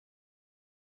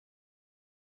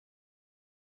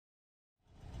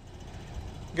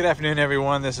Good afternoon,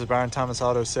 everyone. This is Byron Thomas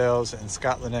Auto Sales in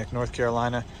Scotland Neck, North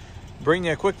Carolina. Bringing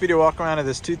you a quick video walk around of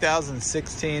this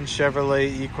 2016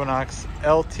 Chevrolet Equinox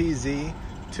LTZ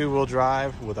two-wheel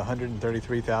drive with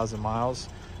 133,000 miles.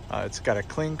 It's got a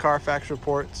clean Carfax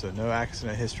report, so no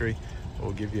accident history.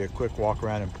 We'll give you a quick walk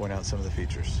around and point out some of the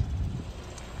features.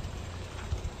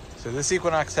 So this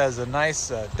Equinox has a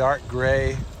nice dark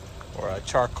gray or a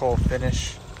charcoal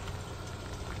finish.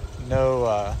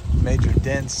 No major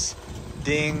dents,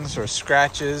 dings or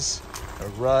scratches or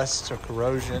rust or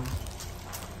corrosion.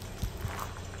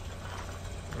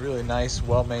 Really nice,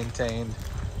 well-maintained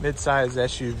mid-size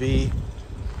SUV.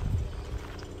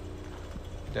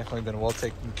 Definitely been well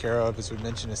taken care of. As we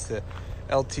mentioned, it's the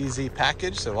LTZ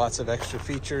package, so lots of extra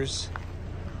features.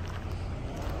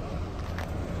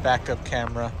 Backup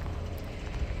camera,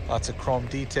 lots of chrome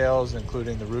details,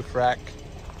 including the roof rack.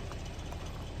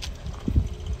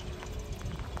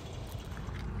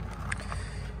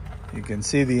 You can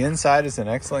see the inside is in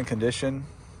excellent condition.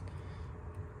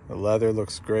 The leather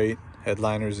looks great.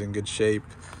 Headliner's in good shape.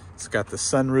 It's got the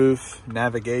sunroof,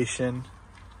 navigation,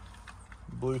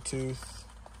 Bluetooth,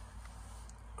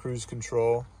 cruise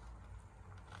control,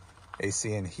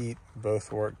 AC and heat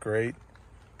both work great.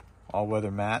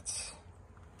 All-weather mats,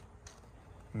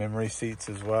 memory seats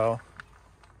as well.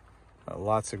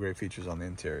 Lots of great features on the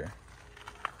interior.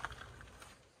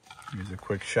 Here's a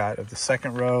quick shot of the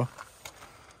second row.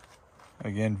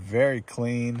 Again, very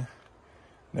clean,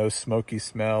 no smoky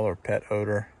smell or pet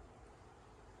odor.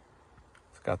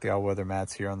 It's got the all-weather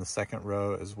mats here on the second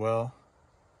row as well.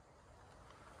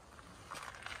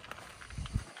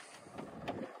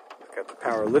 It's got the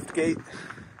power lift gate.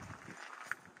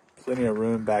 Plenty of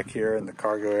room back here in the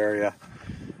cargo area.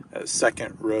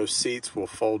 Second row seats will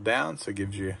fold down, so it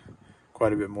gives you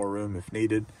quite a bit more room if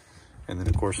needed. And then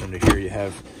of course under here you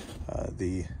have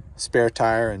the spare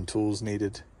tire and tools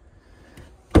needed.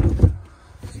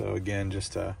 So again,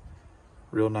 just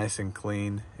real nice and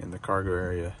clean in the cargo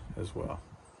area as well.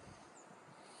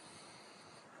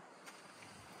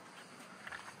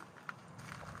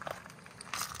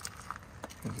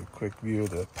 Here's a quick view of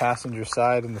the passenger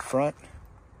side in the front.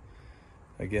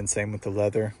 Again, same with the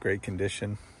leather, great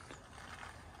condition.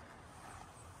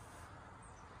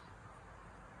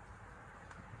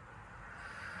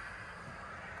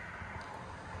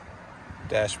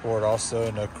 Dashboard also,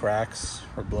 no cracks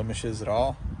or blemishes at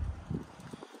all.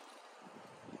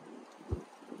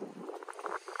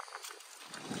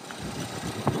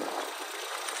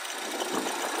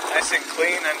 Nice and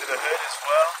clean under the hood as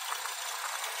well.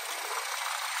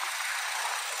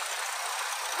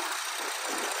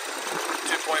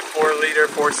 .4-liter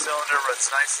four-cylinder runs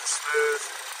nice and smooth.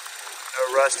 No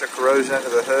rust or corrosion under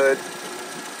the hood.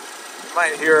 You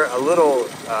might hear a little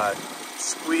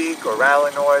squeak or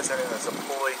rattling noise. I mean, there's a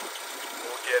pulley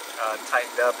will get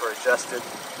tightened up or adjusted.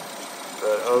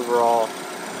 But overall,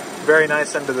 very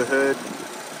nice under the hood.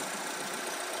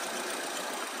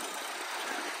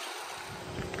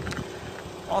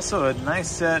 Also, a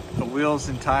nice set of wheels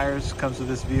and tires comes with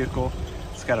this vehicle.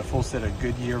 It's got a full set of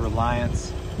Goodyear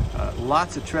Reliance.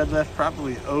 Lots of tread left,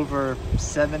 probably over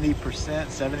 70%,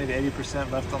 70 to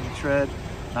 80% left on the tread.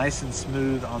 Nice and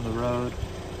smooth on the road.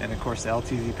 And of course, the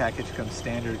LTZ package comes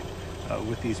standard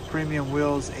with these premium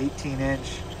wheels,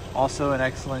 18-inch, also in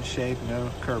excellent shape,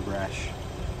 no curb rash.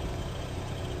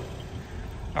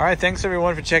 All right, thanks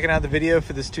everyone for checking out the video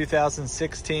for this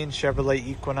 2016 Chevrolet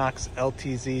Equinox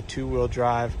LTZ two-wheel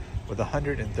drive with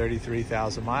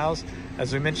 133,000 miles.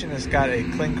 As we mentioned, it's got a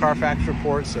clean Carfax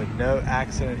report, so no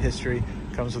accident history,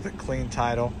 comes with a clean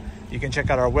title. You can check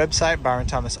out our website,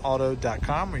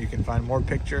 byronthomasauto.com, where you can find more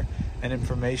picture and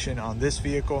information on this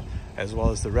vehicle, as well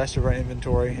as the rest of our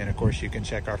inventory. And of course, you can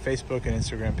check our Facebook and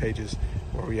Instagram pages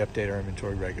where we update our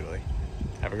inventory regularly.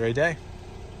 Have a great day.